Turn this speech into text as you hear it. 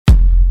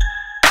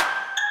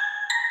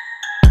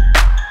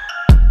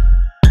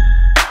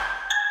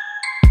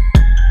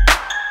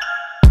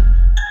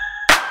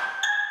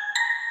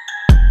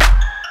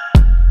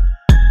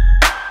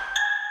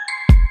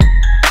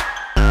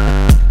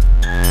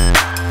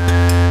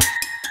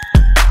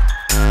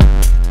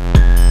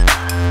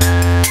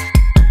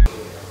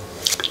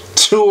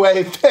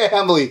2A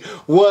family,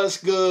 what's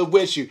good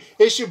with you?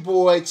 It's your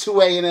boy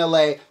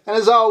 2A-N-LA, and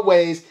as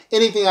always,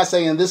 anything I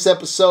say in this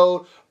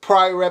episode,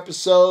 prior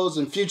episodes,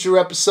 and future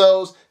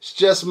episodes, it's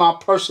just my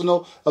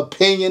personal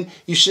opinion.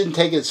 You shouldn't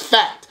take it as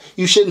fact.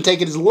 You shouldn't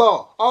take it as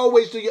law.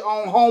 Always do your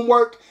own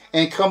homework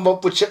and come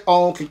up with your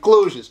own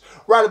conclusions.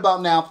 Right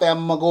about now, fam,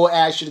 I'm going to go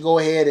ask you to go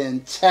ahead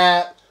and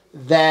tap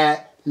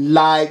that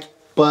like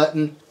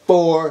button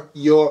for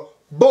your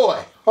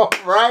boy.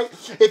 Alright,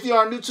 if you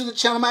are new to the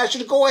channel, I'm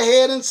asking you to go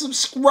ahead and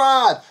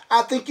subscribe.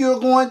 I think you're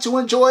going to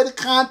enjoy the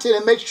content,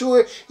 and make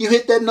sure you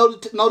hit that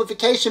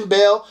notification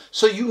bell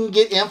so you can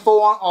get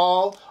info on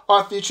all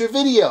our future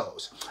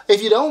videos.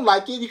 If you don't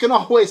like it, you can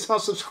always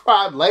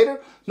unsubscribe later.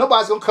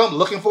 Nobody's going to come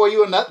looking for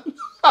you or nothing.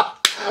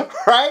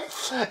 Right?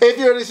 If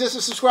you're an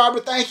existing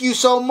subscriber, thank you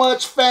so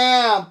much,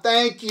 fam.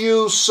 Thank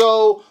you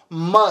so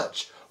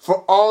much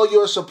for all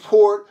your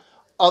support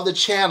of the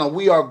channel.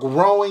 We are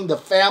growing. The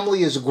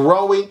family is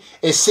growing.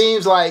 It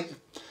seems like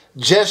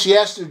just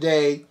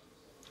yesterday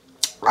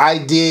I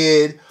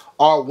did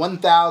our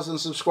 1,000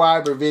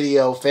 subscriber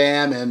video,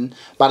 fam, and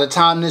by the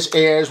time this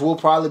airs, we'll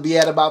probably be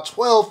at about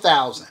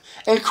 12,000.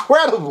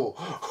 Incredible,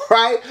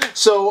 right?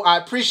 So I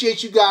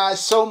appreciate you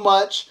guys so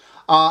much.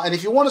 And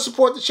if you want to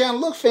support the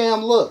channel, look, fam,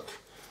 look.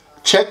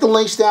 Check the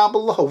links down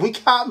below. We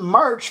got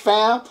merch,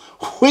 fam.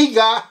 We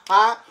got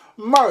hot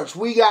merch.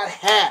 We got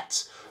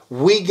hats.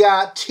 We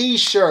got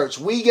t-shirts,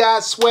 we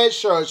got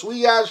sweatshirts,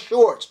 we got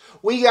shorts,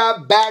 we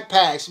got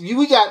backpacks.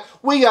 We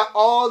got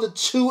all the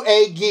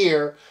 2A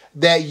gear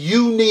that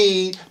you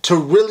need to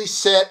really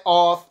set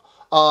off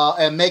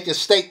and make a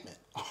statement.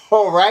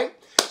 All right?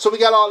 So we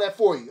got all that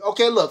for you.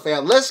 Okay, look,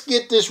 fam, let's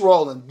get this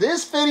rolling.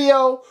 This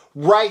video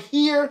right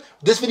here,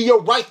 I'm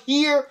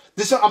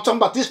talking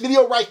about this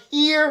video right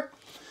here.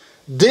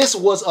 This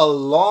was a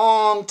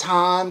long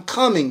time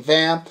coming,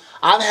 fam.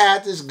 I've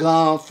had this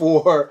gun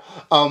for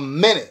a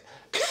minute.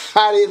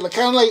 Kind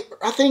of like,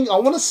 I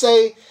want to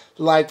say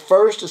like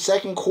first or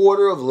second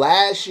quarter of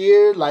last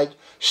year, like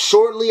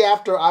shortly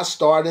after I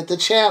started the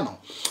channel.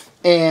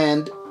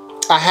 And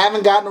I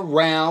haven't gotten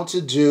around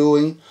to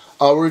doing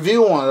a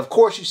review on it. Of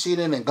course, you see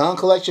them in gun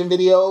collection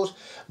videos,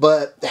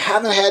 but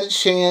haven't had a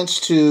chance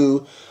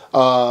to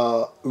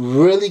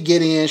really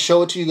get in,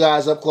 show it to you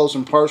guys up close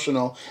and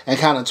personal, and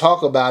kind of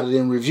talk about it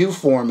in review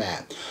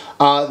format.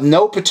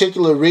 No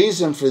particular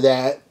reason for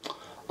that.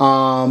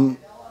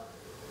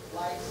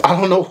 I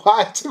don't know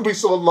why it took me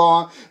so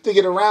long to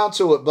get around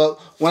to it, but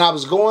when I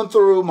was going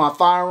through my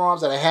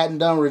firearms that I hadn't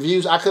done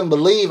reviews, I couldn't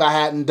believe I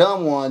hadn't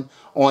done one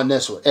on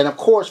this one. And of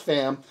course,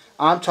 fam,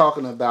 I'm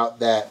talking about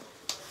that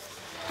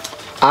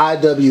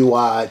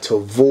IWI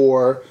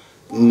Tavor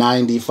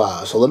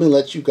 95. So let me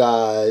let you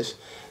guys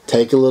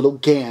take a little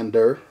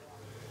gander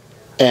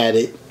at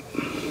it.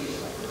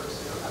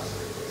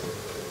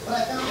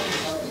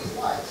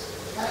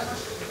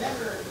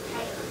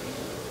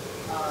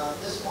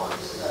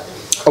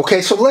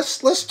 Okay, so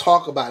let's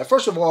talk about it.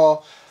 First of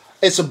all,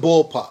 it's a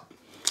bullpup.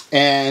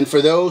 And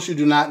for those who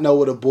do not know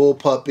what a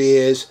bullpup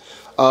is,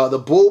 the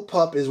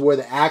bullpup is where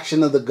the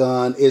action of the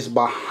gun is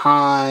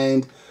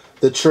behind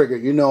the trigger.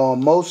 You know,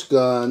 on most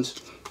guns,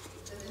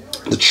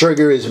 the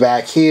trigger is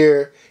back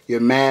here,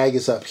 your mag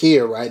is up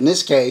here, right? In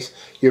this case,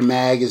 your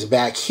mag is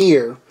back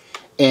here,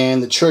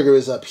 and the trigger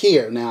is up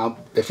here. Now,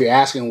 if you're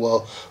asking,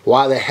 well,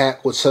 why the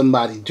heck would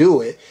somebody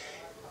do it?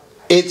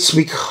 It's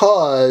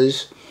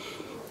because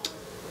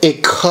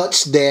it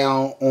cuts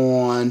down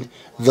on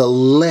the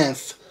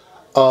length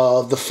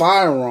of the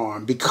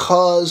firearm.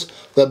 Because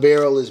the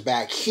barrel is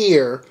back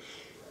here,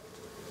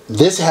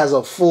 this has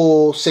a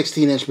full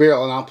 16-inch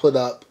barrel, and I'll put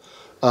up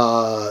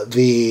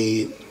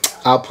the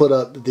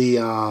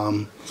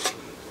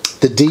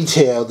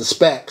detail, the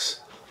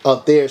specs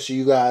up there so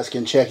you guys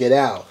can check it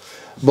out.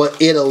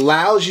 But it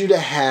allows you to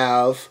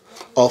have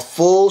a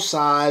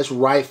full-size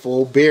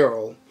rifle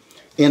barrel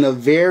in a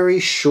very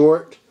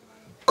short,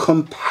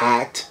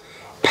 compact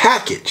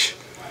package.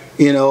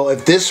 You know,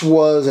 if this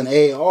was an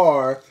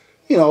AR,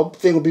 you know,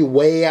 thing would be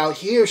way out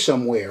here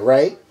somewhere,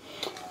 right?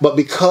 But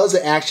because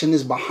the action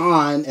is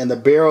behind and the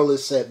barrel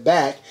is set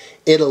back,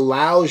 it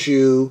allows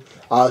you,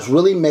 it's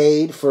really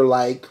made for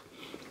like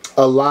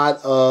a lot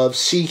of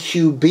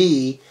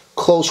CQB,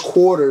 close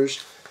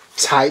quarters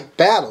type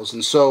battles.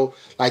 And so,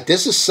 like,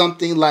 this is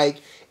something like,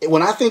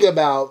 when I think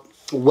about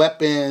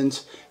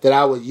weapons that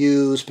I would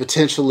use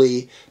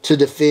potentially to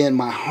defend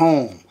my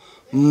home,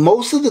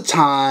 most of the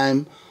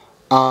time,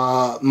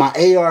 my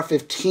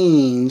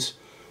AR-15s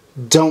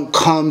don't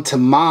come to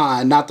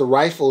mind, not the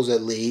rifles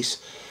at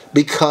least,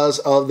 because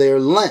of their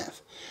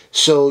length.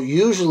 So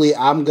usually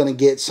I'm going to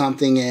get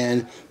something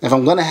in, if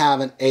I'm going to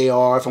have an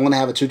AR, if I'm going to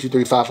have a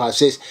 223,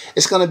 5.56,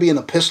 it's going to be in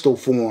a pistol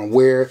form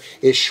where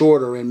it's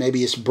shorter and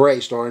maybe it's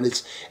braced, or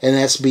it's an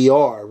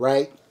SBR,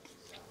 right?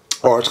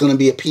 Or it's going to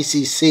be a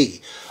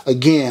PCC,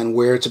 again,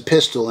 where it's a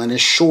pistol and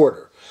it's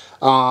shorter.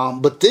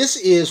 But this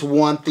is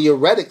one,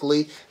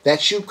 theoretically,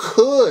 that you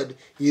could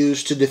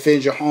use to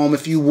defend your home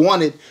if you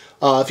wanted,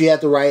 if you had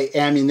the right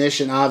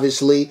ammunition,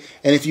 obviously,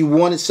 and if you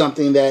wanted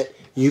something that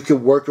you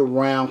can work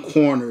around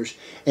corners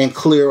and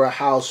clear a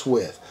house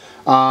with.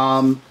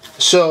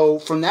 So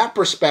from that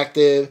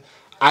perspective,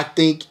 I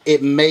think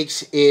it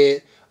makes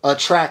it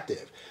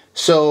attractive.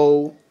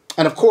 So,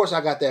 and of course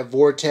I got that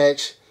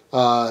Vortex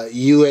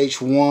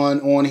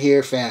UH1 on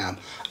here, fam.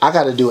 I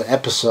got to do an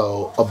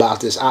episode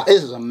about this.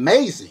 This is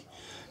amazing.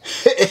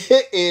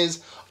 It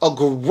is a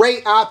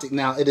great optic.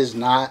 Now, it is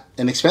not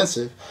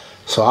inexpensive,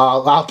 so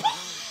I'll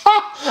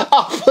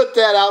I'll put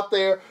that out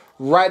there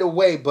right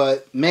away.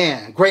 But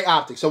man, great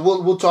optic. So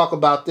we'll talk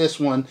about this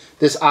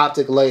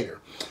optic later.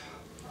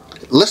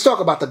 Let's talk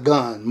about the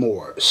gun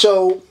more.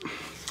 So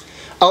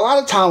a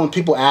lot of time when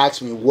people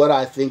ask me what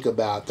I think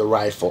about the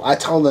rifle, I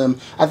tell them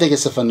I think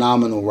it's a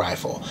phenomenal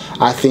rifle.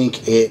 I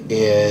think it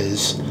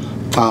is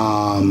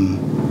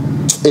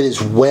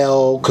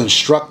well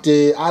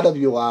constructed.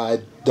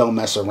 IWI don't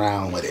mess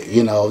around with it.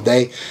 You know,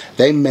 they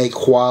make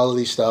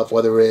quality stuff,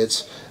 whether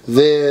it's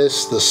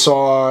this, the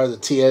SAR, the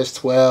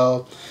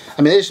TS12.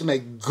 I mean, they just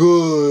make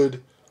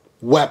good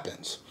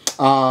weapons.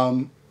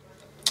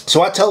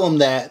 So I tell them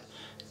that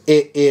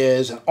it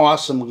is an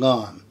awesome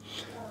gun.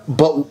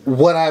 But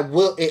what I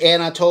will,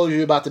 and I told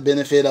you about the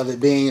benefit of it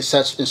being in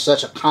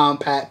such a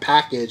compact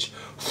package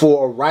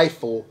for a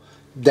rifle,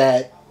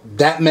 that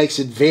makes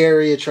it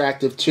very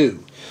attractive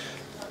too.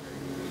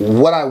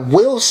 What I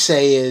will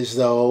say is,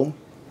 though,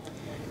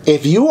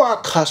 if you are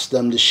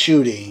accustomed to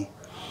shooting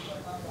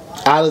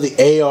out of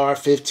the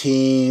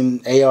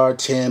AR-15,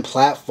 AR-10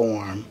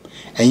 platform,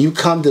 and you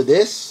come to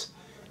this,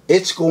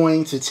 it's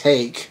going to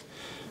take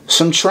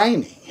some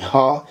training,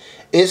 huh?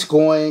 It's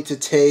going to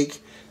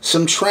take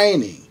some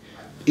training.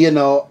 You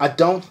know, I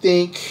don't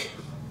think,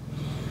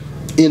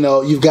 you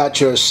know, you've got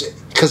your,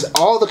 because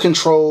all the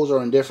controls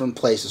are in different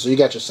places. So you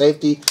got your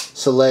safety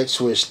select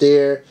switch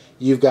there.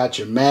 You've got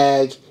your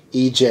mag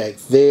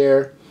eject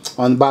there.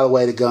 And by the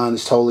way, the gun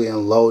is totally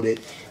unloaded.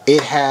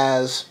 It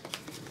has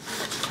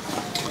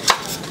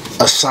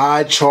a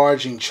side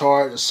facing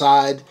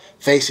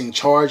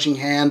charging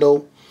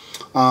handle.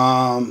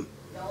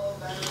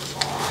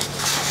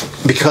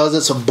 Because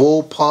it's a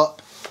bullpup,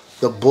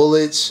 the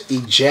bullets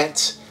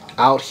eject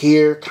out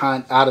here,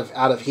 out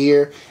of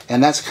here,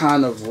 and that's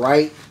kind of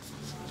right,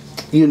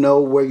 you know,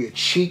 where your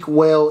cheek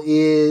well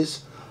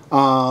is.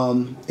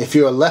 If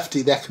you're a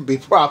lefty, that could be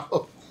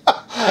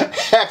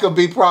that could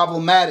be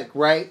problematic,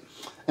 right?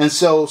 And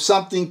so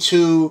something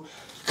to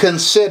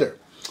consider.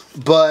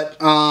 But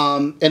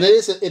and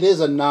it is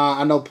a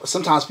non. I know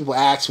sometimes people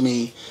ask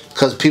me,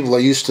 because people are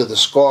used to the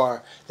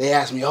SCAR. They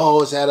ask me,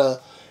 "Oh, is that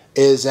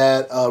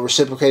a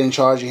reciprocating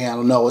charging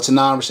handle?" No, it's a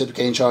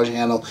non-reciprocating charging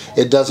handle.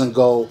 It doesn't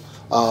go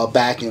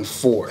back and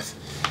forth.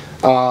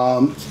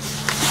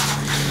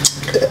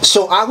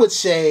 So I would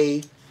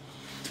say,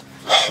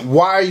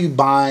 why are you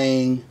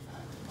buying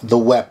the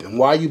weapon?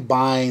 Why are you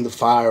buying the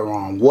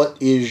firearm? What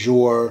is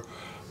your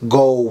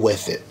goal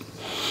with it?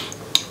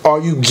 Are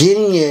you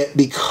getting it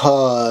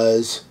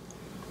because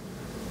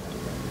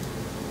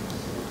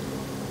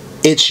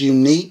it's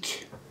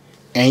unique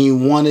and you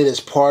want it as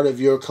part of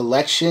your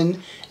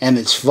collection and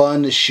it's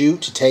fun to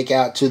shoot, to take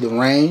out to the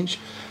range?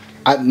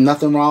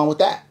 Nothing wrong with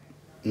that.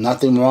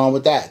 Nothing wrong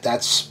with that.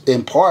 That's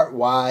in part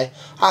why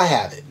I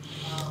have it.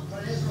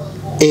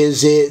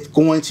 Is it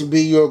going to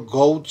be your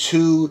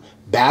go-to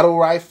battle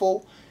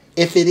rifle?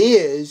 If it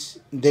is,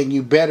 then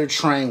you better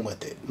train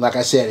with it. Like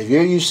I said, if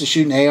you're used to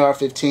shooting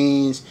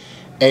AR-15s,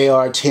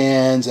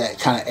 AR-10s, that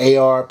kind of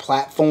AR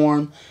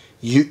platform,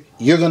 you're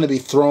going to be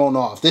thrown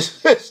off.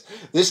 This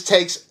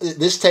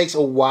takes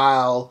a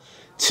while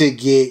to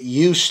get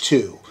used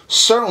to.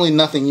 Certainly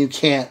nothing you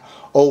can't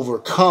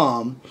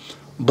overcome.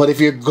 But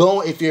if you're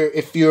going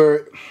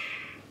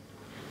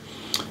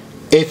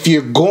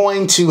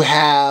to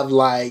have,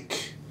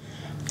 like,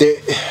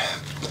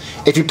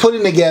 if you're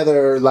putting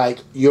together like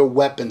your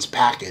weapons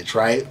package,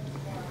 right?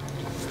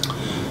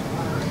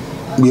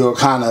 Your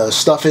kind of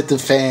stuff hit the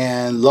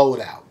fan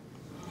loadout,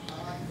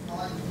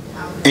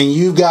 and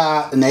you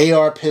got an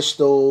AR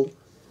pistol,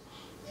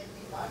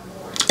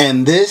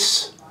 and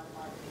this,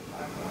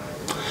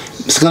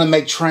 it's gonna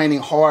make training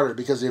harder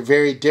because they're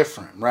very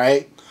different,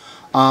 right?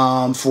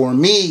 For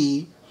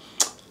me,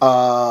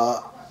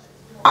 I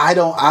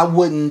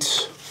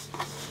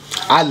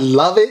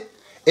love it.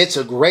 It's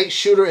a great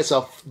shooter. It's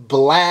a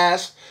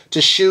blast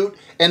to shoot.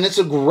 And it's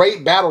a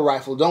great battle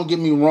rifle. Don't get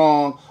me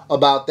wrong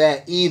about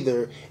that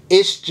either.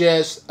 It's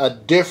just a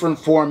different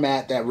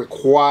format that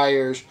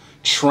requires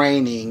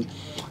training.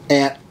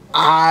 And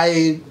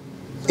I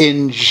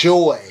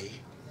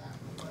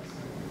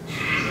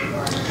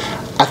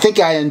think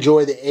I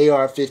enjoy the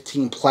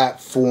AR-15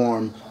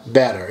 platform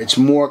better. It's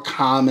more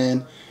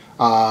common.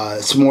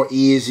 It's more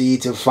easy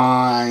to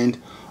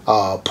find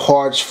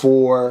parts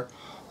for.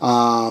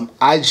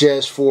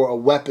 For a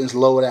weapons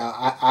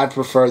loadout, I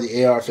prefer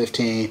the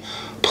AR-15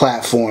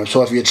 platform.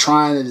 So if you're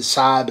trying to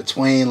decide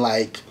between,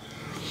 like,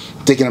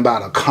 thinking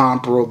about a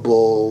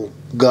comparable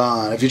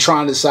gun, if you're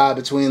trying to decide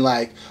between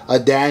like a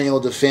Daniel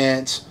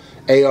Defense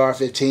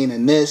AR-15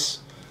 and this,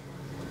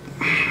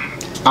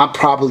 I'm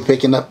probably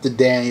picking up the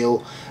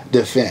Daniel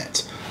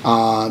Defense.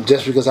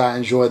 just because I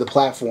enjoy the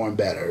platform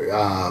better.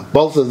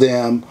 Both of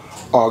them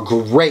are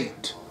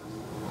great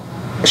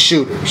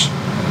shooters.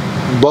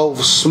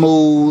 Both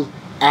smooth,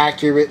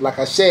 accurate. Like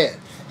I said,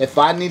 if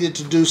I needed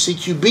to do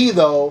CQB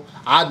though,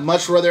 I'd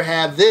much rather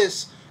have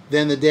this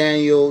than the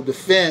Daniel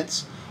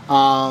Defense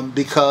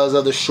because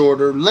of the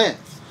shorter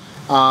length.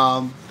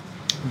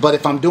 But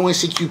if I'm doing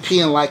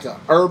CQP in like an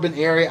urban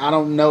area, I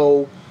don't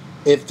know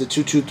if the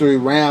 223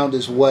 round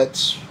is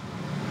what's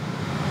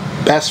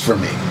best for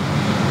me.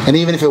 And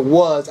even if it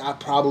was, I'd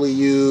probably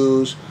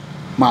use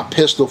my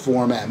pistol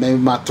format, maybe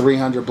my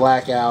 300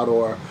 Blackout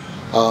or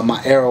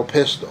my Arrow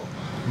pistol.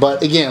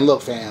 But again,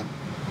 look fam,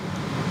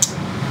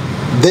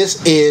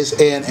 this is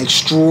an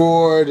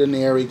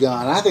extraordinary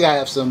gun. I think I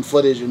have some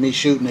footage of me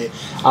shooting it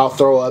I'll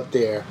throw up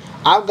there.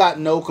 I've got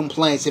no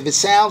complaints. If it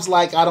sounds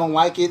like I don't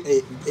like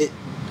it,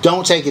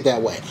 don't take it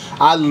that way.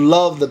 I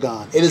love the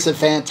gun. It is a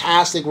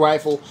fantastic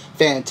rifle,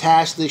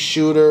 fantastic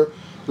shooter.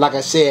 Like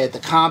I said, the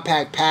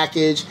compact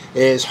package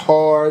is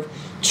hard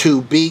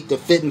to beat. The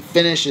fit and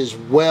finish is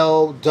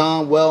well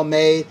done, well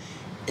made.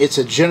 It's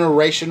a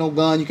generational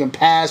gun you can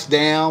pass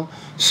down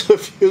to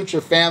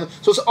future family.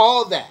 So it's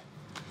all that.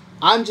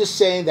 I'm just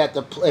saying that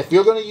if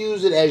you're going to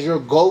use it as your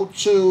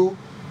go-to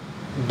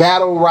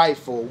battle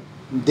rifle,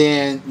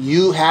 then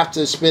you have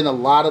to spend a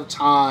lot of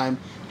time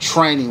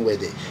training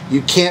with it.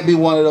 You can't be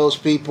one of those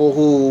people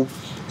who,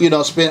 you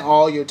know, spend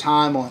all your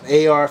time on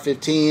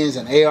AR-15s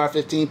and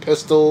AR-15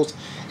 pistols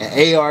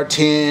and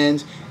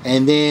AR-10s,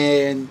 and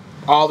then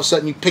all of a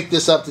sudden you pick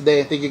this up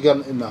today and think you're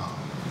gonna, no.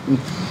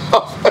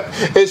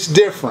 It's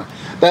different.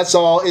 That's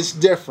all. It's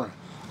different.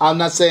 I'm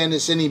not saying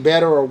it's any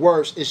better or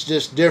worse. It's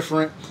just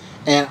different,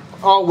 and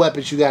all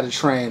weapons you got to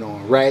train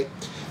on, right?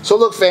 So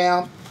look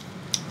fam,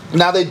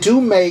 now they do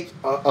make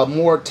a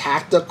more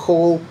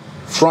tactical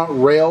front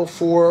rail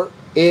for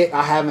it.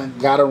 I haven't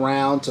got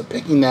around to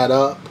picking that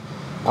up.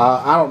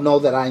 I don't know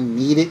that I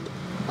need it,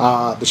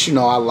 but you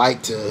know, I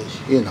like to,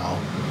 you know,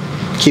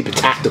 keep it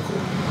tactical,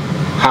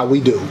 how we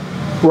do,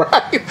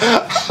 right?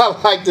 I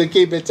like to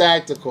keep it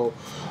tactical.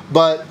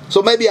 But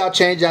so maybe I'll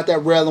change out that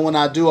rail, and when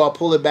I do, I'll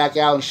pull it back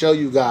out and show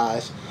you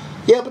guys.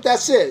 Yeah, but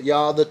that's it,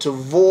 y'all. The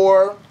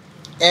Tavor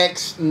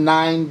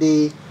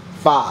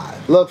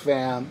X95. Look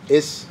fam,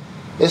 it's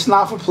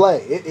not for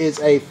play. It is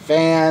a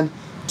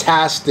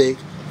fantastic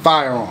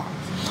firearm.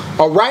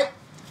 Alright,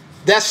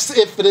 that's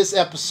it for this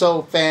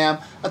episode, fam.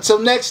 Until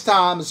next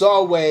time, as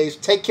always,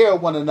 take care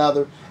of one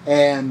another,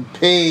 and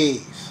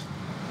peace.